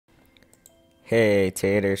Hey,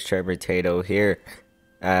 Taters, Trevor Tato here.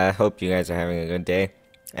 I hope you guys are having a good day.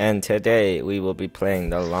 And today we will be playing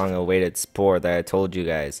the long-awaited Spore that I told you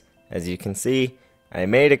guys. As you can see, I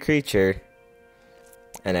made a creature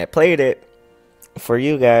and I played it for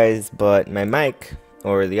you guys, but my mic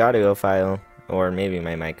or the audio file or maybe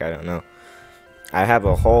my mic, I don't know. I have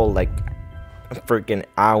a whole freaking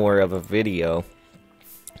hour of a video,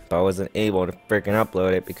 but I wasn't able to freaking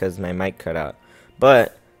upload it because my mic cut out.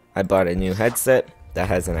 But I bought a new headset that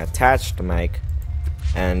has an attached mic,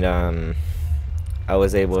 and I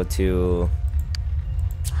was able to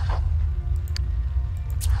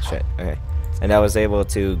and I was able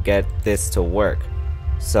to get this to work.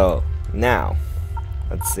 So now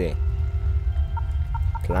let's see.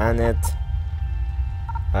 Planet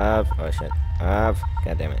of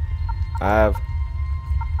god damn it, of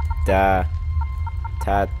the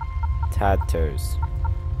Taters.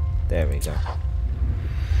 There we go.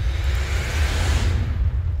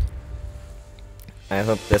 I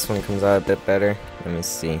hope this one comes out a bit better. Let me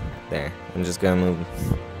see. There. I'm just gonna move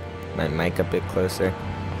my mic a bit closer.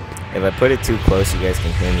 If I put it too close, you guys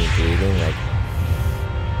can hear me breathing.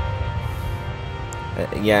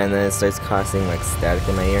 Yeah, and then it starts causing static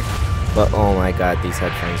in my ear. But oh my god, these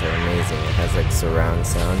headphones are amazing. It has surround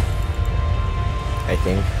sound. I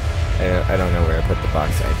think. I don't know where I put the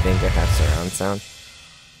box. I think it has surround sound.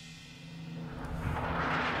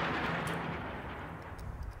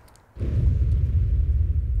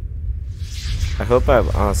 I hope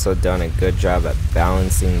I've also done a good job at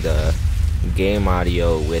balancing the game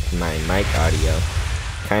audio with my mic audio.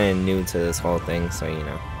 Kind of new to this whole thing, so you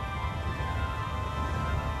know.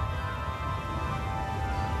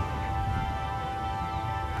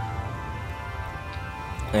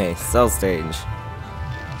 Hey, cell stage.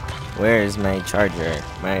 Where is my charger?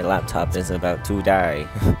 My laptop is about to die.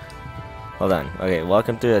 Hold on. Okay,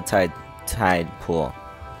 welcome to the tide pool.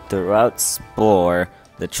 Throughout Spore,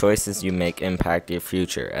 the choices you make impact your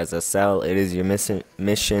future. As a cell, it is your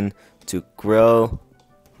mission to grow.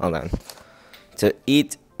 Hold on. To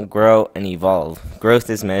eat, grow, and evolve.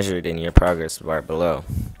 Growth is measured in your progress bar below.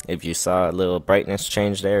 If you saw a little brightness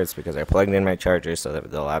change there, it's because I plugged in my charger so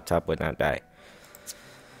that the laptop would not die.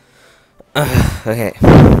 Okay.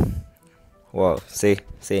 Whoa. See?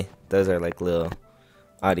 Those are little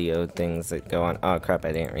audio things that go on. Oh crap,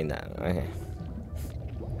 I didn't read that. Okay.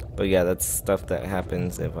 But yeah, that's stuff that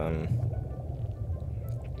happens if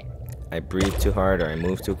I breathe too hard or I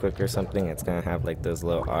move too quick or something. It's gonna have those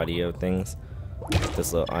little audio things,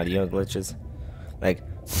 those little audio glitches. Wait,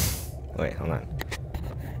 hold on.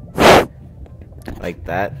 Like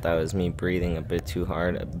that was me breathing a bit too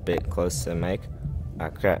hard, a bit close to the mic. Ah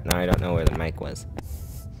crap, now I don't know where the mic was.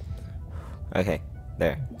 Okay,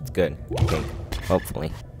 there, it's good, I think,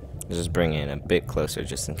 hopefully. I'll just bring it in a bit closer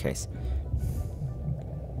just in case.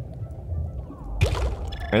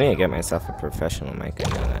 I need to get myself a professional mic, I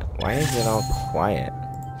know that. Why is it all quiet?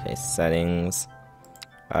 Okay, settings.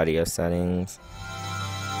 Audio settings.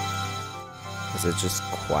 Is it just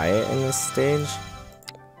quiet in this stage?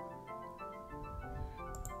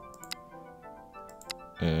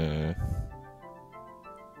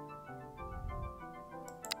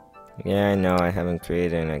 Yeah, I know I haven't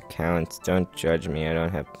created an account. Don't judge me, I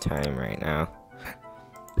don't have time right now.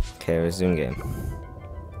 Okay, resume game.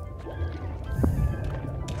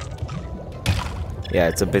 Yeah,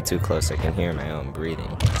 it's a bit too close. I can hear my own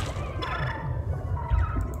breathing.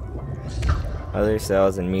 Other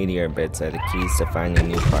cells and meteor bits are the keys to finding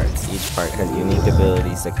new parts. Each part has unique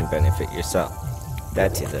abilities that can benefit your cell.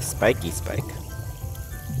 That is a spiky spike.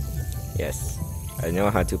 Yes, I know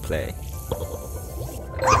how to play.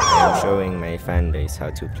 I am showing my fan base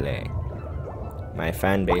how to play. My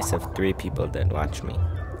fan base of 3 people that watch me.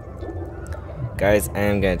 Guys, I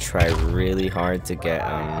am gonna try really hard to get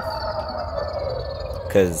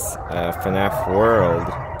because FNAF World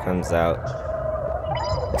comes out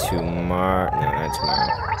tomorrow. No, not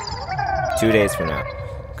tomorrow. 2 days from now.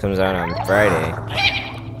 Comes out on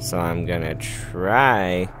Friday. So I'm gonna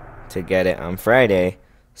try to get it on Friday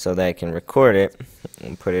so that I can record it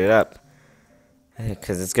and put it up.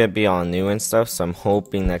 Because it's gonna be all new and stuff. So I'm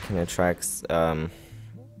hoping that can attract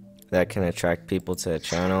people to the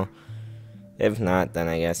channel. If not, then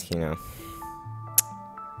I guess, you know.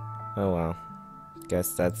 Oh well.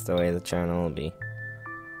 Guess that's the way the channel will be.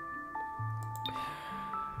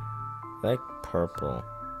 I like purple,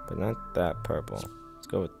 but not that purple. Let's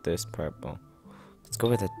go with this purple. Let's go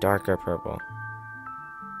with a darker purple.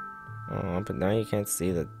 Oh, but now you can't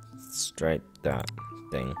see the striped dot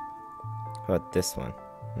thing. How about this one?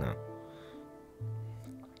 No.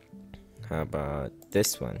 How about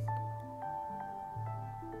this one?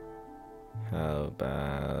 How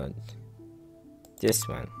about this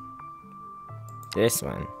one? This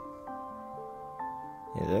one.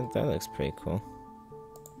 Yeah, that looks pretty cool.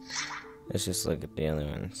 Let's just look at the other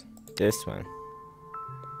ones. This one.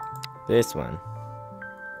 This one.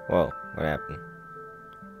 Whoa, what happened?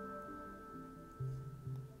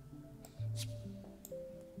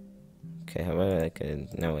 Okay, how about like a...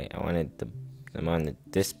 No, wait, I wanted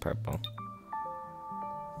this purple.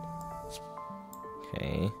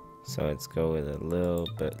 Okay, so let's go with a little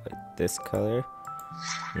bit like this color.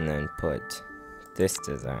 And then put this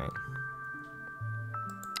design.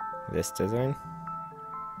 This design?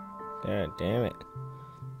 God damn it.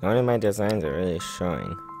 None of my designs are really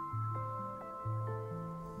showing.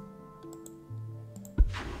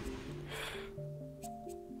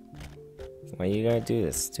 Why you gotta do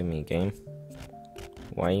this to me, game?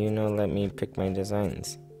 Why you not let me pick my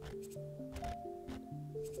designs?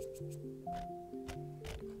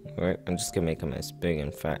 Alright, I'm just gonna make them as big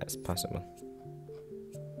and fat as possible.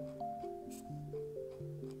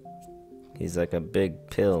 He's like a big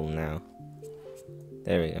pill now.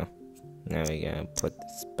 There we go. Now we gotta put the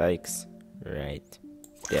spikes right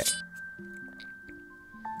there.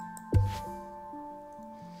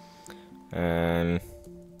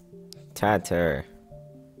 Tater.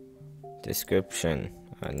 Description.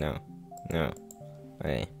 Oh, no.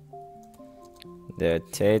 Wait. The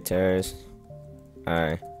Taters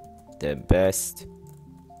are the best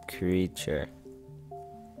creature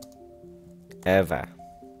ever.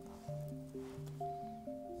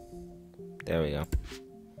 There we go.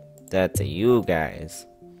 That's to you guys.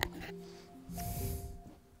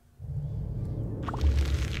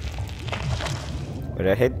 What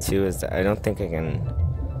I hit too is that I don't think I can.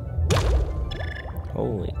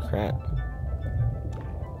 Holy crap.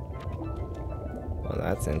 Well,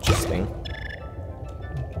 that's interesting.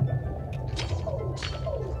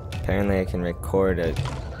 Apparently I can record a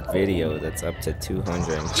video that's up to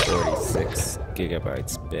 246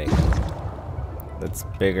 gigabytes big. That's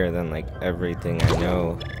bigger than like everything I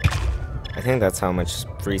know. I think that's how much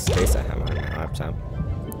free space I have on my laptop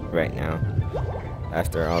right now,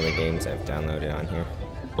 after all the games I've downloaded on here.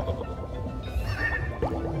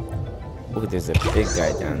 Ooh, there's a big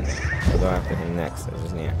guy down there. I'll go after him next. I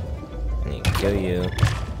just need to kill you,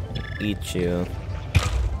 eat you.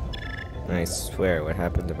 And I swear, what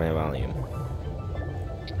happened to my volume?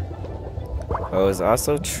 I was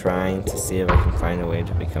also trying to see if I can find a way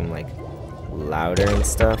to become like louder and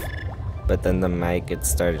stuff, but then the mic, it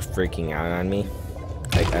started freaking out on me.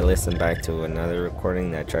 Like, I listened back to another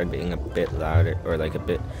recording that tried being a bit louder, or like a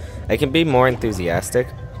bit, I can be more enthusiastic,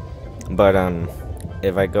 but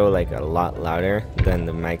if I go like a lot louder, then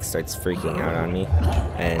the mic starts freaking out on me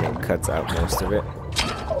and it cuts out most of it.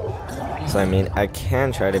 So I mean, I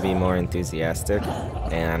can try to be more enthusiastic,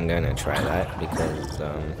 and I'm gonna try that, because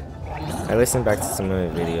I listened back to some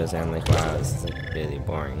of the videos and I'm like, wow, this is like really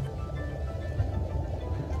boring.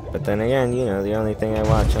 But then again, you know, the only thing I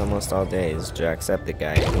watch almost all day is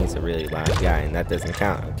Jacksepticeye, and he's a really loud guy, and that doesn't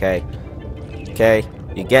count, okay? Okay?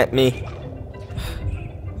 You get me?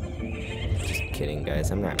 Just kidding,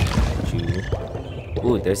 guys. I'm not mad at you.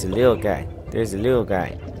 Ooh, there's a little guy. There's a little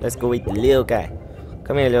guy. Let's go eat the little guy.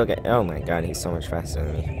 Come here, little guy. Oh my god, he's so much faster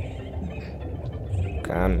than me.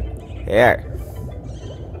 Come here.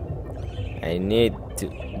 I need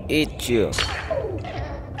to eat you.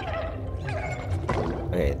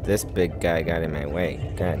 Okay, this big guy got in my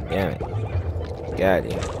way. God damn it. Got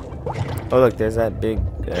him. Oh look, there's that big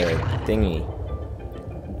thingy.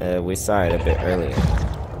 We saw it a bit earlier.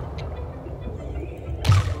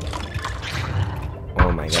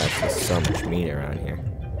 Oh my gosh, there's so much meat around here.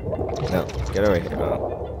 No, get over here.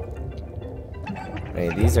 Oh. Hey,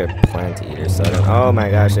 these are plant eaters, so I don't... Oh my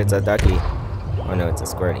gosh, it's a ducky. Oh no, it's a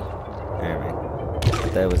squirty. Alright. I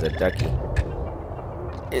thought it was a ducky.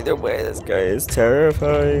 Either way, this guy is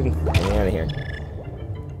terrifying. Get me out of here.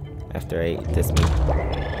 After I eat this meat.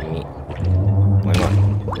 One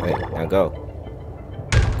more. Wait, now go.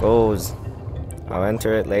 Goes. I'll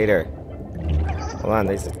enter it later. Hold on,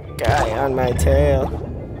 there's a guy on my tail.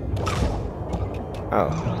 Oh.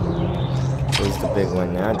 Who's the big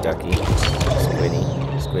one now? Ducky. Squiddy.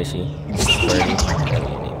 Squishy. Squirty. Whatever your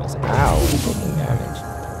name is. Ow! Taking damage.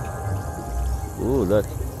 Ooh, look.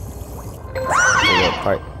 A little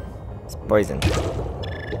part. It's poison. It's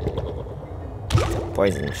a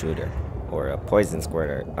poison shooter. Or a poison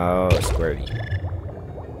squirter. Oh, a squirty.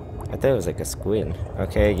 I thought it was like a squid.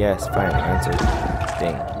 Okay, yes, fine. Answer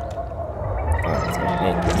thing. Oh, it's gonna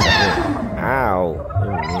make me. Ow!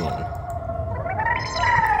 You're mean.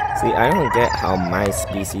 See, I don't get how my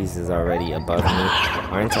species is already above me.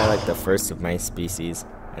 Aren't I like the first of my species?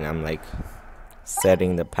 And I'm like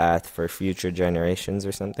setting the path for future generations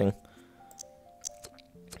or something.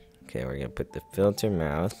 Okay, we're gonna put the filter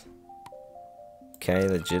mouth. Okay,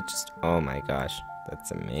 legit just, oh my gosh,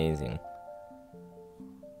 that's amazing.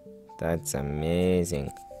 That's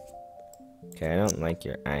amazing. Okay, I don't like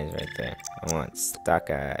your eyes right there. I want stock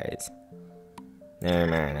eyes. Never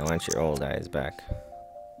mind, I want your old eyes back.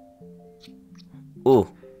 Ooh,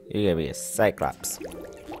 you're gonna be a Cyclops.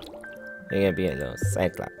 You're gonna be a little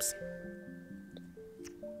Cyclops.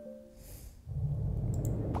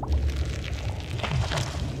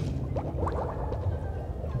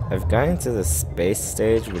 I've gotten to the space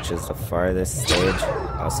stage, which is the farthest stage.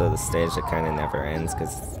 Also the stage that kind of never ends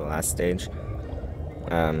because it's the last stage.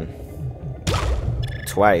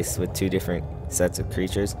 Twice with 2 different sets of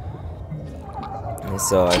creatures. And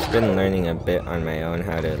so I've been learning a bit on my own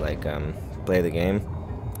how to like play the game.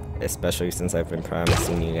 Especially since I've been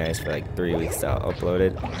promising you guys for like 3 weeks that I'll upload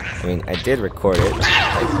it. I mean, I did record it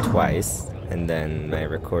like twice. And then my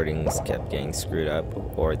recordings kept getting screwed up,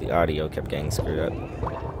 or the audio kept getting screwed up.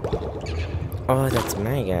 Oh, that's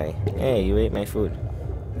my guy. Hey, you ate my food.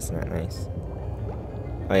 That's not nice.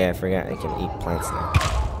 Oh yeah, I forgot I can eat plants now.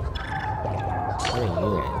 What are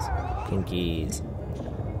you guys? Pinkies.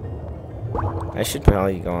 I should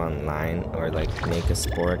probably go online or like make a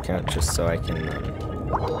Spore account just so I can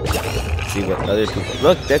see what other people.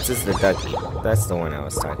 Look, this is the ducky. That's the one I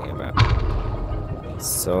was talking about.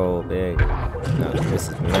 So big. No, this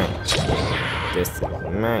is mine. This is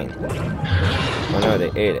mine. Oh no, they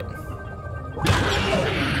ate it.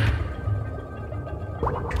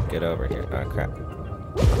 Get over here. Oh crap.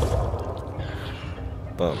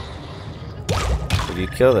 Boom. If you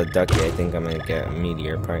kill the ducky, I think I'm gonna get a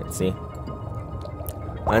meteor part. See?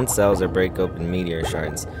 Uncells or break open meteor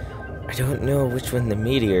shards. I don't know which one the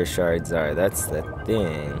meteor shards are. That's the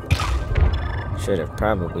thing. Should have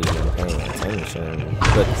probably been paying attention.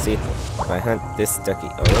 Look, see, if I hunt this ducky,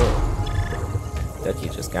 oh, ducky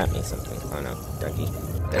just got me something. Oh no, ducky.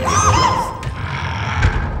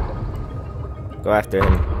 Go after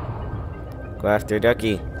him. Go after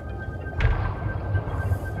ducky.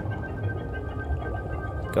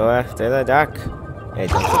 Go after the duck. Hey,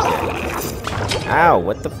 don't forget. Ow,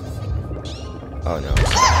 what the? Oh no.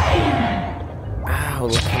 Ow,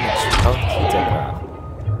 look how much health he took off.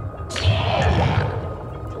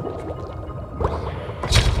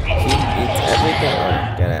 Everything. Oh no,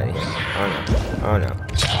 get out of here. Oh no. Oh no.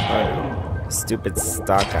 Oh no. Stupid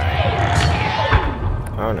stock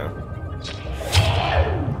eye. Oh no.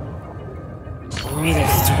 Oh,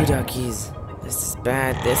 there's 2 duckies. This is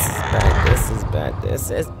bad. This is bad. This is bad.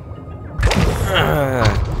 This is.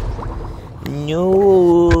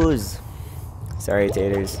 News. Sorry,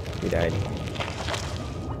 Taters. You died.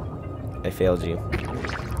 I failed you.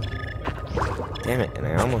 Damn it, and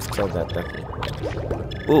I almost killed that ducky.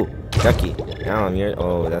 Ooh, ducky. Now I'm your.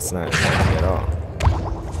 Oh, that's not ducky at all.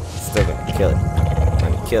 Still gonna kill it.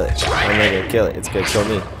 I'm gonna kill it. I'm not gonna kill it. It's gonna kill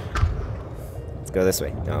me. Let's go this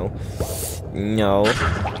way. No. No.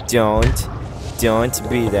 Don't. Don't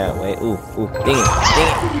be that way. Ooh, ooh. Dang it.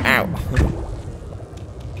 Dang it. Ow.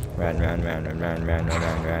 Run, run, run, run, run, run,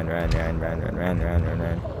 run, run, run, run, run, run, run, run, run,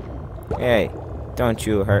 run. Hey, don't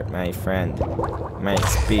you hurt my friend. My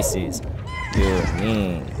species. You're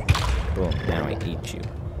mean. Boom, now I eat you.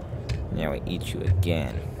 Now I eat you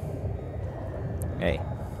again. Hey.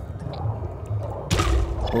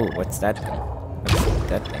 Ooh, what's that thing? What's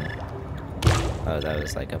that thing? Oh, that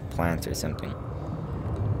was like a plant or something.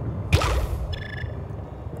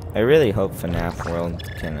 I really hope FNAF World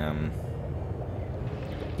can,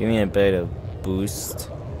 give me a bit of boost.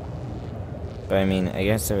 But I mean, I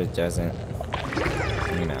guess if it doesn't,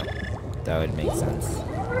 you know, that would make sense.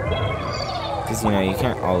 Because, you know, you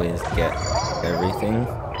can't always get everything.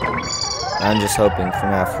 I'm just hoping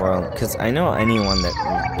FNAF World, because I know anyone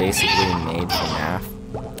that basically made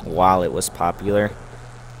FNAF while it was popular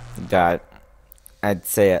got, I'd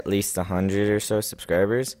say, at least 100 or so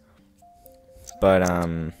subscribers. But,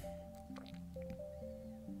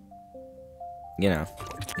 you know,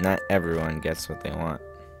 not everyone gets what they want.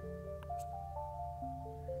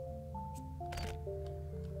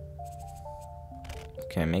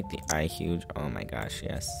 Can I make the eye huge? Oh my gosh,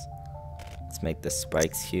 yes. Let's make the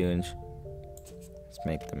spikes huge. Let's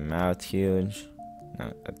make the mouth huge.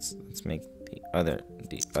 No, let's make the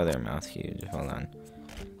other mouth huge. Hold on.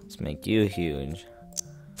 Let's make you huge.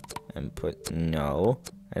 And put, no.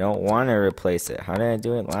 I don't want to replace it. How did I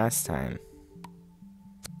do it last time?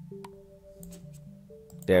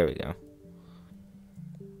 There we go.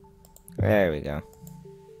 There we go.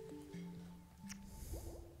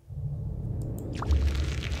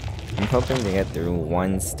 I'm hoping to get through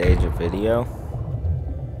one stage of video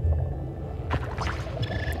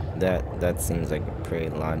That seems like a pretty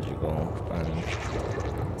logical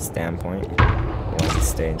standpoint. One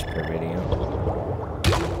stage per video.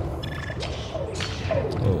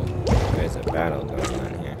 Ooh, there's a battle going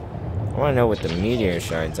on here. I want to know what the meteor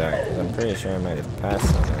shards are, because I'm pretty sure I might have passed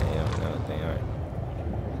some and I don't know what they are.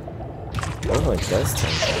 Oh, it does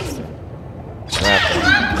turn faster. What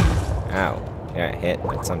happened? Ow. Got hit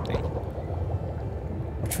with something.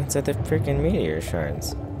 Which ones are the freaking meteor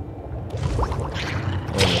shards?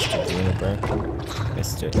 Oh, Mr. Juniper.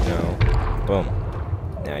 Mr. No. Boom.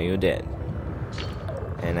 Now you're dead.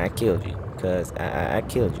 And I killed you. Because I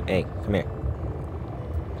killed you. Hey, come here.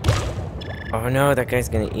 Oh no, that guy's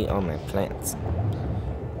gonna eat all my plants.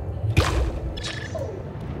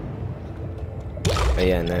 Oh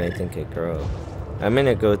yeah, and then I think it grows. I'm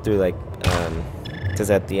gonna go through like, because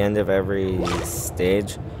at the end of every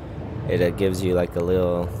stage, it gives you like a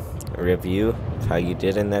little review of how you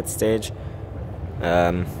did in that stage.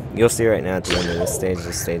 You'll see right now at the end of this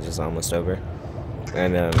stage is almost over.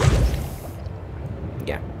 And,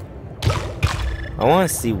 yeah. I want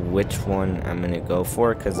to see which one I'm going to go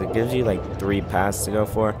for, because it gives you like 3 paths to go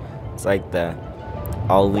for. It's like the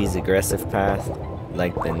always aggressive path,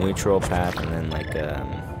 like the neutral path, and then like,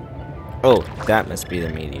 oh, that must be the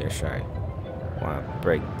meteor shard. I want to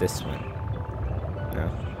break this one.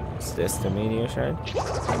 No? Is this the meteor shard?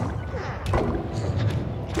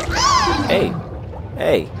 Hey!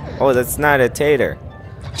 Hey! Oh, that's not a tater.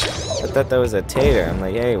 I thought that was a tater. I'm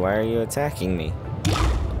like, hey, why are you attacking me?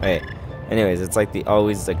 Wait. Anyways, it's like the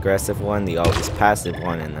always aggressive one, the always passive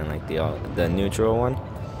one, and then like the neutral one.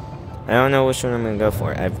 I don't know which one I'm gonna go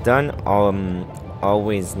for. I've done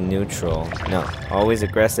always neutral. No, always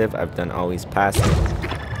aggressive. I've done always passive.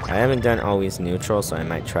 I haven't done always neutral, so I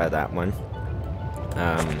might try that one.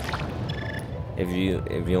 If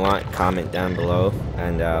you want, comment down below,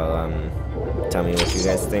 and I'll tell me what you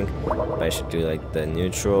guys think. If I should do like the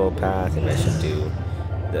neutral path, if I should do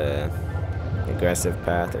the aggressive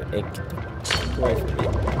path, or get away from me.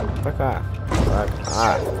 Fuck off. Fuck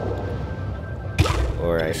off.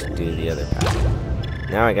 Or I should do the other path.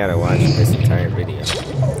 Now I gotta watch this entire video.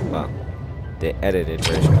 Well, the edited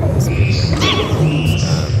version of this video.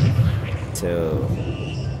 To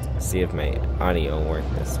see if my audio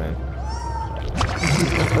worked this time.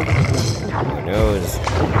 Oh noes.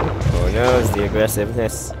 Oh noes, the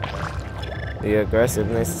aggressiveness. The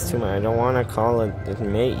aggressiveness is too much. I don't want to call a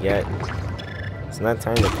mate yet. It's not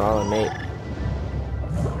time to call a mate.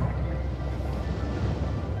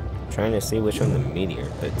 I'm trying to see which one the meteor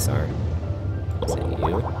bits are. Is it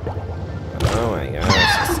you? Oh my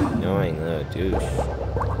gosh, this annoying little douche.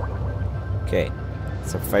 Okay,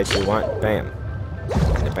 it's a fight you want. Bam.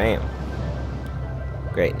 And bam.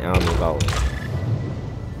 Great, now I'm evolving.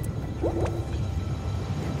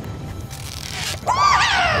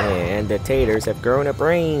 And the taters have grown a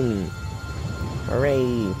brain!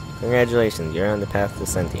 Hooray! Congratulations, you're on the path to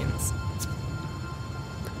sentience.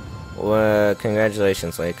 Well,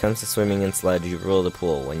 congratulations, when it comes to swimming in sludge, you rule the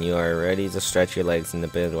pool. When you are ready to stretch your legs in the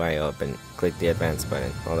bed wide open, click the advance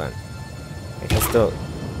button. Hold on. I can still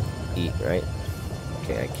eat, right?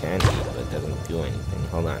 Okay, I can eat, but it doesn't do anything.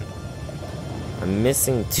 Hold on. I'm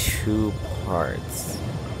missing 2 parts.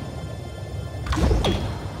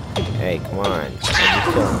 Hey, come on. How'd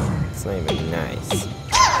you kill him? It's not even nice.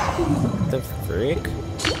 What the frick?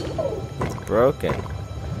 It's broken.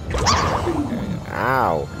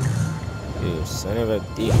 Ow! You son of a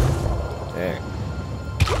deep. There.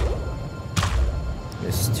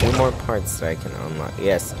 There's 2 more parts that I can unlock.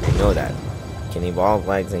 Yes, I know that. You can evolve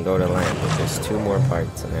legs and go to land, but there's 2 more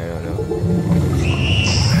parts, and I don't know.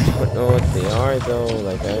 I don't know what they are, though.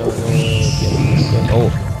 Like, I don't know. Oh,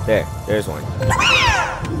 there's one.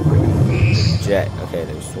 Jet. Okay,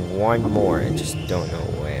 there's 1 more. I just don't know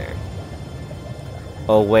where.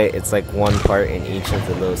 Oh wait, it's like 1 part in each of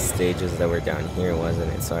the little stages that were down here,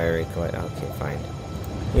 wasn't it? So I already collected. Okay, fine.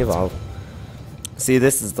 Evolve. See,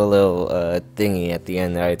 this is the little thingy at the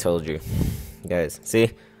end that I told you, guys.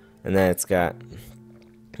 See, and then it's got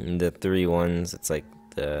the 3 ones. It's like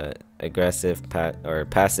the aggressive,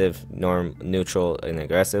 passive, neutral, and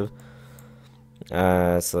aggressive.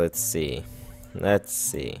 So let's see.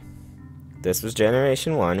 This was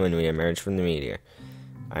Generation 1 when we emerged from the meteor.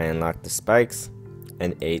 I unlocked the spikes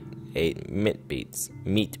and ate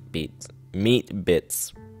meat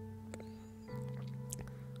bits.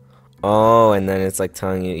 Oh, and then it's like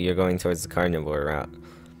telling you you're going towards the carnivore route.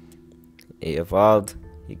 He evolved.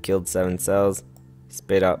 He killed 7 cells.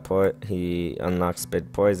 He unlocked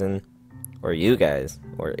spit poison, or you guys,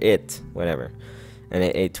 or it, whatever. And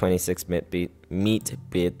it ate 26 meat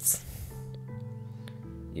bits.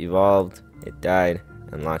 Evolved. It died,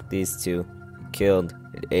 Unlock these two. Killed.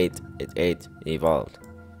 It ate. It ate. Evolved.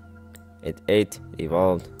 It ate.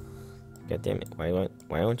 Evolved. God damn it. Why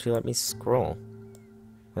won't you let me scroll?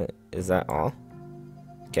 What, is that all?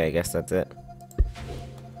 Okay, I guess that's it.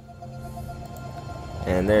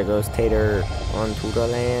 And there goes Tater onto the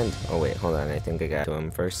land. Oh wait, hold on. I think I got to him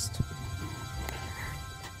first.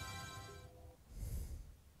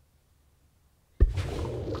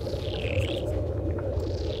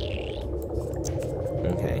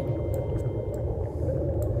 Okay.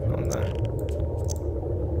 Hold on.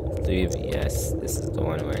 I believe, yes, this is the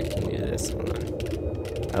one where I can do this. Hold on.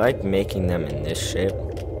 I like making them in this shape.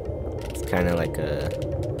 It's kind of like a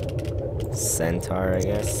centaur, I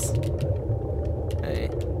guess. Okay.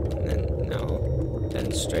 And then no.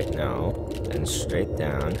 Then straight no. Then straight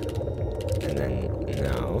down. And then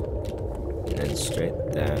no. And then straight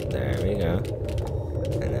down. There we go.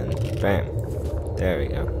 And then bam. There we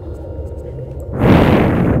go.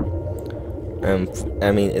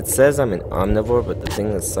 I mean, it says I'm an omnivore, but the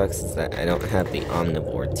thing that sucks is that I don't have the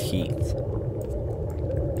omnivore teeth.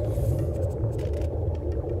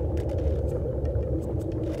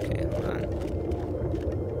 Okay, hold on.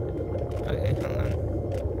 Okay, hold on.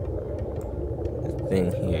 The thing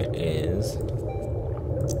here is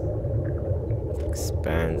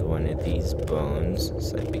expand one of these bones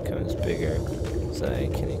so it becomes bigger, so I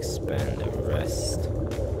can expand the rest.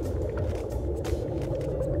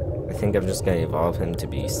 I think I'm just gonna evolve him to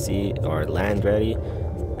be sea or land ready,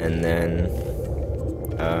 and then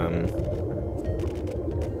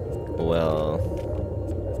we'll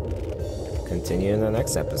continue in the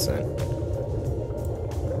next episode.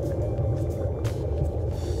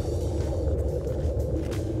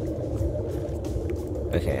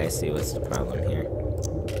 Okay, I see what's the problem here.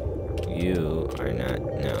 You are not,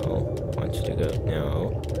 no. I want you to go,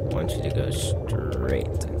 no. I want you to go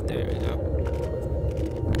straight. There we go.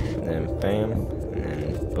 And then bam, and then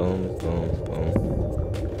boom, boom, boom,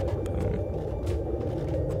 boom.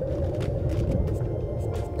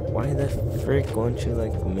 Why the frick won't you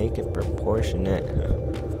like make it proportionate?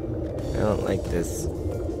 I don't like this.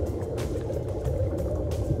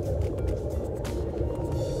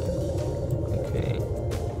 Okay,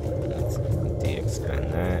 let's de-expand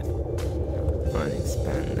that.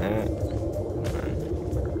 Unexpand that.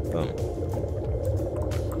 Boom.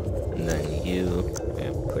 And then you.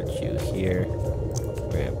 Put you here.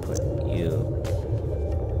 We're gonna put you.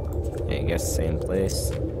 I guess same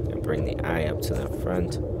place. And bring the eye up to the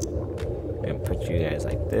front. We're gonna put you guys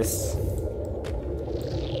like this.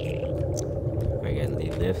 We're gonna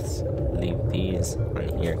leave these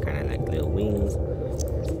on here, kind of like little wings.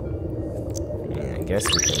 I mean, I guess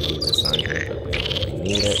we can leave this on here, but we don't really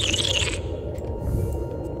need it.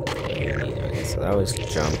 Okay, so that was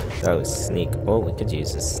jump. That was sneak. Oh, we could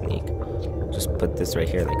use this sneak. Just put this right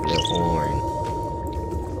here like a little horn.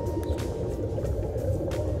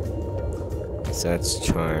 So that's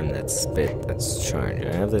charm, that's spit, that's charge.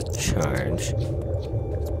 I have the charge.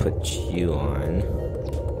 Let's put you on.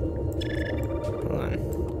 Hold on.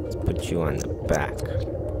 Let's put you on the back.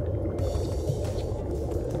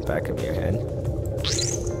 The back of your head.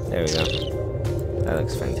 There we go. That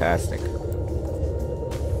looks fantastic.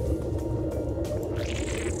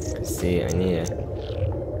 See, I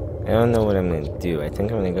don't know what I'm gonna do. I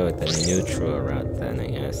think I'm gonna go with the neutral route then, I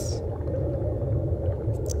guess.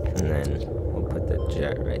 And then we'll put the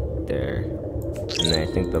jet right there. And then I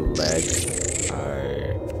think the legs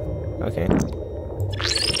are... Okay.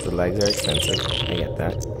 The legs are expensive. I get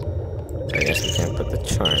that. So I guess we can't put the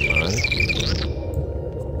charm on.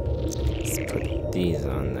 Let's put these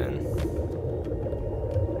on then.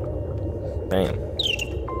 Bam.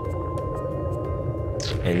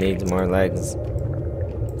 It needs more legs.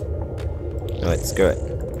 Oh, screw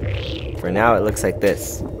it. For now, it looks like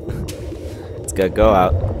this. It's gonna go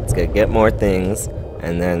out, it's gonna get more things,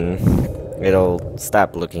 and then it'll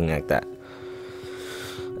stop looking like that.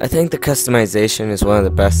 I think the customization is one of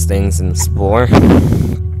the best things in Spore.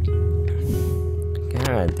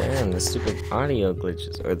 God damn, the stupid audio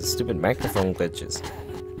glitches, or the stupid microphone glitches.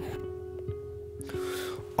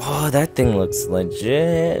 Oh, that thing looks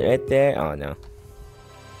legit right there. Oh, no.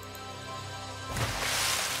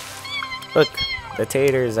 Look, the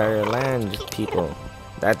Taters are land people.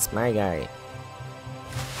 That's my guy.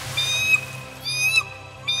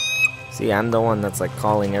 See, I'm the one that's like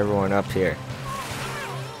calling everyone up here.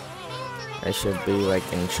 I should be like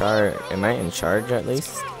in charge. Am I in charge at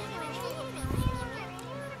least?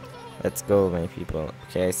 Let's go, my people.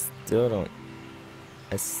 Okay, I still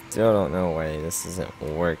don't know why this isn't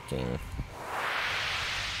working.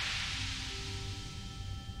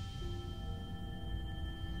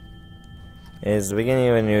 It is the beginning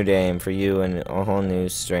of a new day, and for you, in a whole new,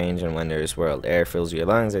 strange, and wondrous world. Air fills your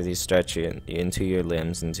lungs as you stretch into your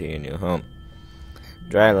limbs into your new home.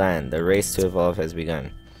 Dry land. The race to evolve has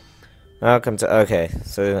begun. Welcome to... Okay,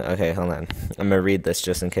 hold on. I'm gonna read this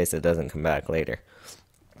just in case it doesn't come back later.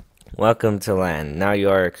 Welcome to land. Now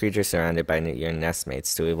you are a creature surrounded by your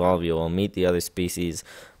nestmates. To evolve, you will meet the other species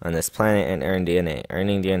on this planet and earn DNA.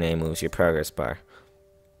 Earning DNA moves your progress bar.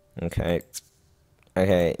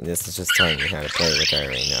 Okay, this is just telling me how to play with that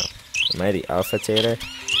right now. Am I the alpha tater?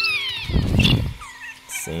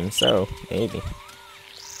 Seems so, maybe.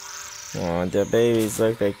 Oh, the babies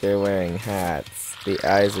look like they're wearing hats. The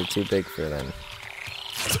eyes are too big for them.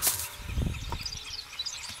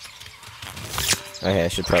 Okay, I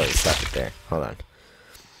should probably stop it there. Hold on.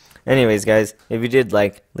 Anyways, guys, if you did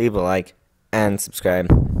leave a like and subscribe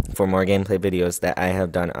for more gameplay videos that I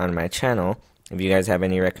have done on my channel. If you guys have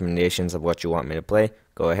any recommendations of what you want me to play,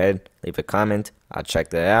 go ahead, leave a comment. I'll check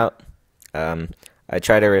that out. I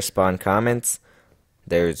try to respond comments.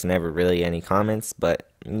 There's never really any comments, but,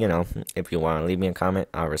 you know, if you want to leave me a comment,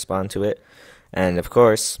 I'll respond to it. And, of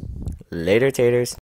course, later, taters.